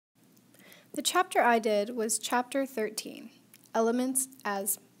The chapter I did was chapter 13, Elements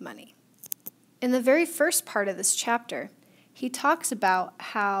as Money. In the very first part of this chapter, he talks about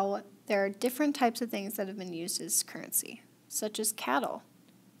how there are different types of things that have been used as currency, such as cattle,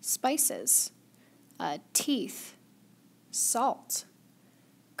 spices, teeth, salt,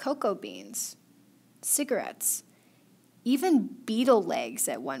 cocoa beans, cigarettes, even beetle legs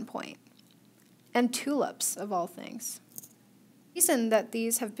at one point, and tulips, of all things. The reason that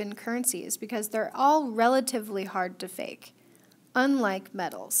these have been currency is because they're all relatively hard to fake, unlike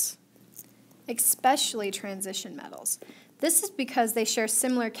metals, especially transition metals. This is because they share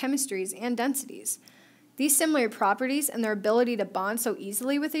similar chemistries and densities. These similar properties and their ability to bond so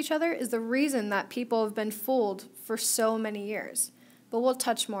easily with each other is the reason that people have been fooled for so many years. But we'll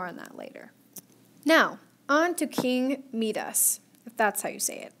touch more on that later. Now, on to King Midas, if that's how you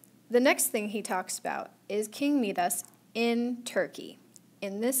say it. The next thing he talks about is King Midas in Turkey,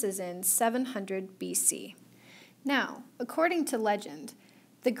 and this is in 700 BC. Now, according to legend,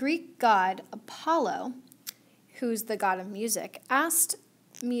 the Greek god Apollo, who's the god of music, asked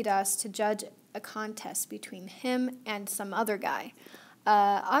Midas to judge a contest between him and some other guy.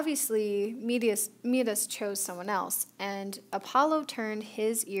 Obviously, Midas chose someone else, and Apollo turned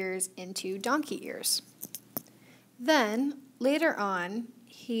his ears into donkey ears. Then, later on,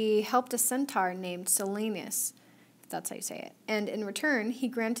 he helped a centaur named Silenus, if that's how you say it, and in return, he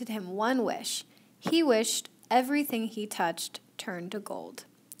granted him one wish. He wished everything he touched turned to gold.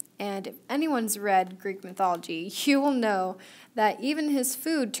 And if anyone's read Greek mythology, you will know that even his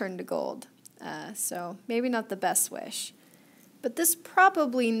food turned to gold. So maybe not the best wish. But this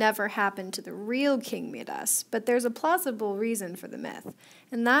probably never happened to the real King Midas, but there's a plausible reason for the myth,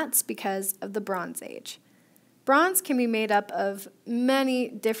 and that's because of the Bronze Age. Bronze can be made up of many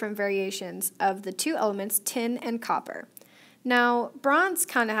different variations of the two elements tin and copper. Now, bronze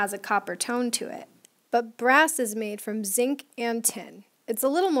kind of has a copper tone to it, but brass is made from zinc and tin. It's a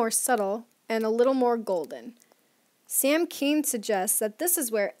little more subtle and a little more golden. Sam Keen suggests that this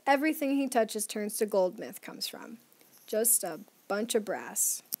is where everything he touches turns to gold myth comes from. Just a bunch of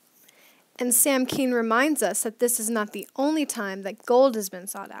brass. And Sam Keen reminds us that this is not the only time that gold has been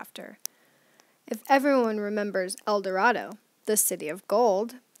sought after. If everyone remembers El Dorado, the city of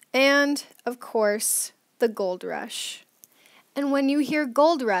gold, and, of course, the gold rush. And when you hear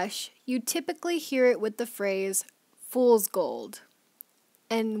gold rush, you typically hear it with the phrase, fool's gold.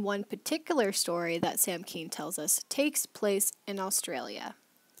 And one particular story that Sam Keen tells us takes place in Australia.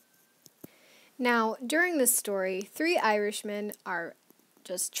 Now, during this story, 3 Irishmen are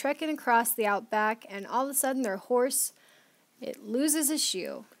just trekking across the outback, and all of a sudden their horse, it loses a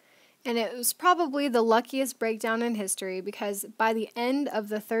shoe. And it was probably the luckiest breakdown in history because by the end of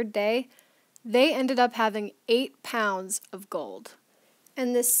the 3rd day, they ended up having 8 pounds of gold.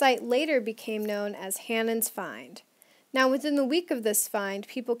 And this site later became known as Hannon's Find. Now, within the week of this find,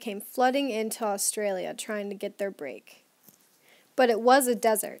 people came flooding into Australia trying to get their break. But it was a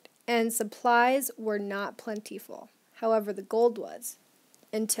desert, and supplies were not plentiful. However, the gold was,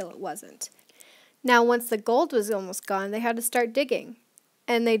 until it wasn't. Now, once the gold was almost gone, they had to start digging.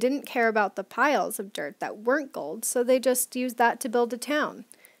 And they didn't care about the piles of dirt that weren't gold, so they just used that to build a town.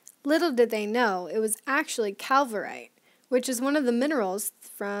 Little did they know, it was actually calverite, which is one of the minerals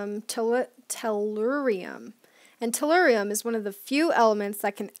from tellurium. And tellurium is one of the few elements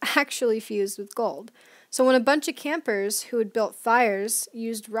that can actually fuse with gold. So when a bunch of campers who had built fires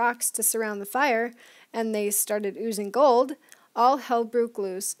used rocks to surround the fire, and they started oozing gold, all hell broke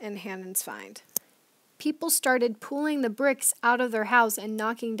loose in Hannon's Find. People started pulling the bricks out of their house and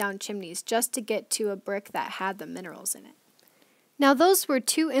knocking down chimneys just to get to a brick that had the minerals in it. Now, those were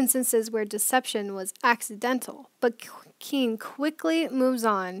 2 instances where deception was accidental, but Keen quickly moves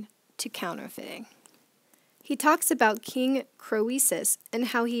on to counterfeiting. He talks about King Croesus and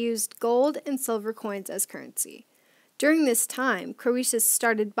how he used gold and silver coins as currency. During this time, Croesus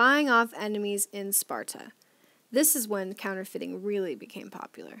started buying off enemies in Sparta. This is when counterfeiting really became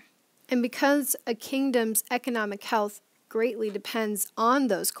popular. And because a kingdom's economic health greatly depends on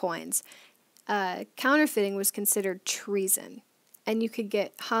those coins, counterfeiting was considered treason, and you could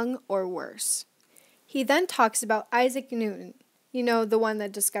get hung or worse. He then talks about Isaac Newton, the one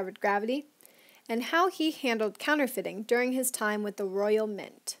that discovered gravity, and how he handled counterfeiting during his time with the Royal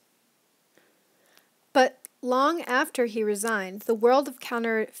Mint. But long after he resigned, the world of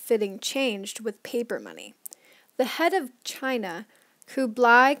counterfeiting changed with paper money. The head of China,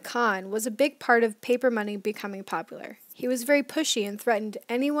 Kublai Khan, was a big part of paper money becoming popular. He was very pushy and threatened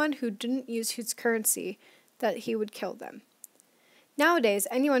anyone who didn't use his currency that he would kill them. Nowadays,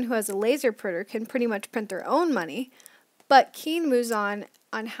 anyone who has a laser printer can pretty much print their own money, but Keen moves on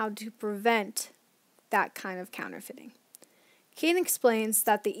on how to prevent that kind of counterfeiting. Kane explains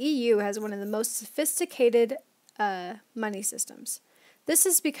that the EU has one of the most sophisticated money systems. This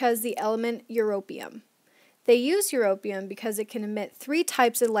is because the element europium. They use europium because it can emit 3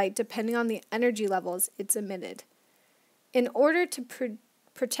 types of light depending on the energy levels it's emitted. In order to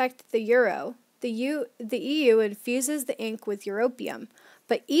protect the euro, the EU infuses the ink with europium,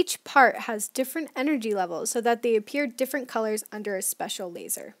 but each part has different energy levels so that they appear different colors under a special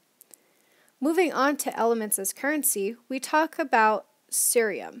laser. Moving on to elements as currency, we talk about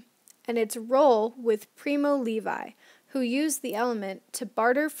cerium and its role with Primo Levi, who used the element to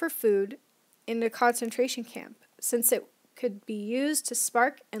barter for food in a concentration camp, since it could be used to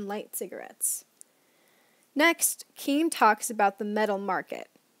spark and light cigarettes. Next, Kane talks about the metal market,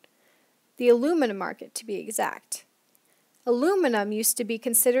 the aluminum market to be exact. Aluminum used to be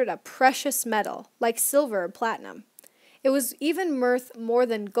considered a precious metal, like silver or platinum. It was even worth more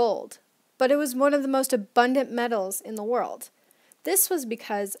than gold, but it was one of the most abundant metals in the world. This was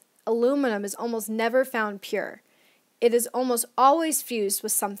because aluminum is almost never found pure. It is almost always fused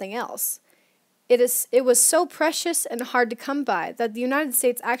with something else. It was so precious and hard to come by that the United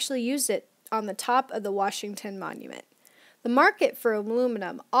States actually used it on the top of the Washington Monument. The market for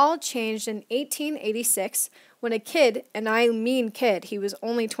aluminum all changed in 1886 when a kid, and I mean kid, he was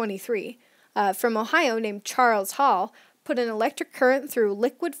only 23, from Ohio named Charles Hall, put an electric current through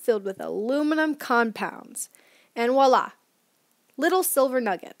liquid filled with aluminum compounds. And voila, little silver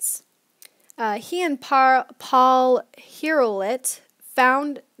nuggets. He and Paul Hierolite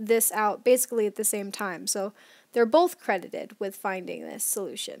found this out basically at the same time, so they're both credited with finding this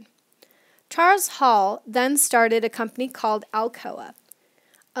solution. Charles Hall then started a company called Alcoa,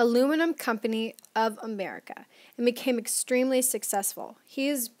 Aluminum Company of America, and became extremely successful. He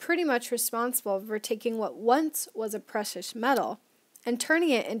is pretty much responsible for taking what once was a precious metal and turning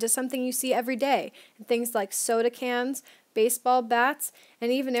it into something you see every day in things like soda cans, baseball bats,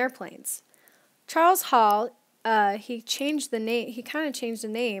 and even airplanes. Charles Hall, he kind of changed the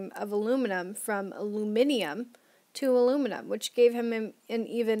name of aluminum from aluminium to aluminum, which gave him an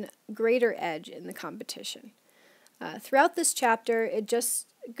even greater edge in the competition. Throughout this chapter, it just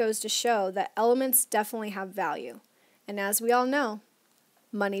goes to show that elements definitely have value. And as we all know,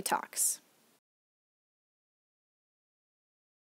 money talks.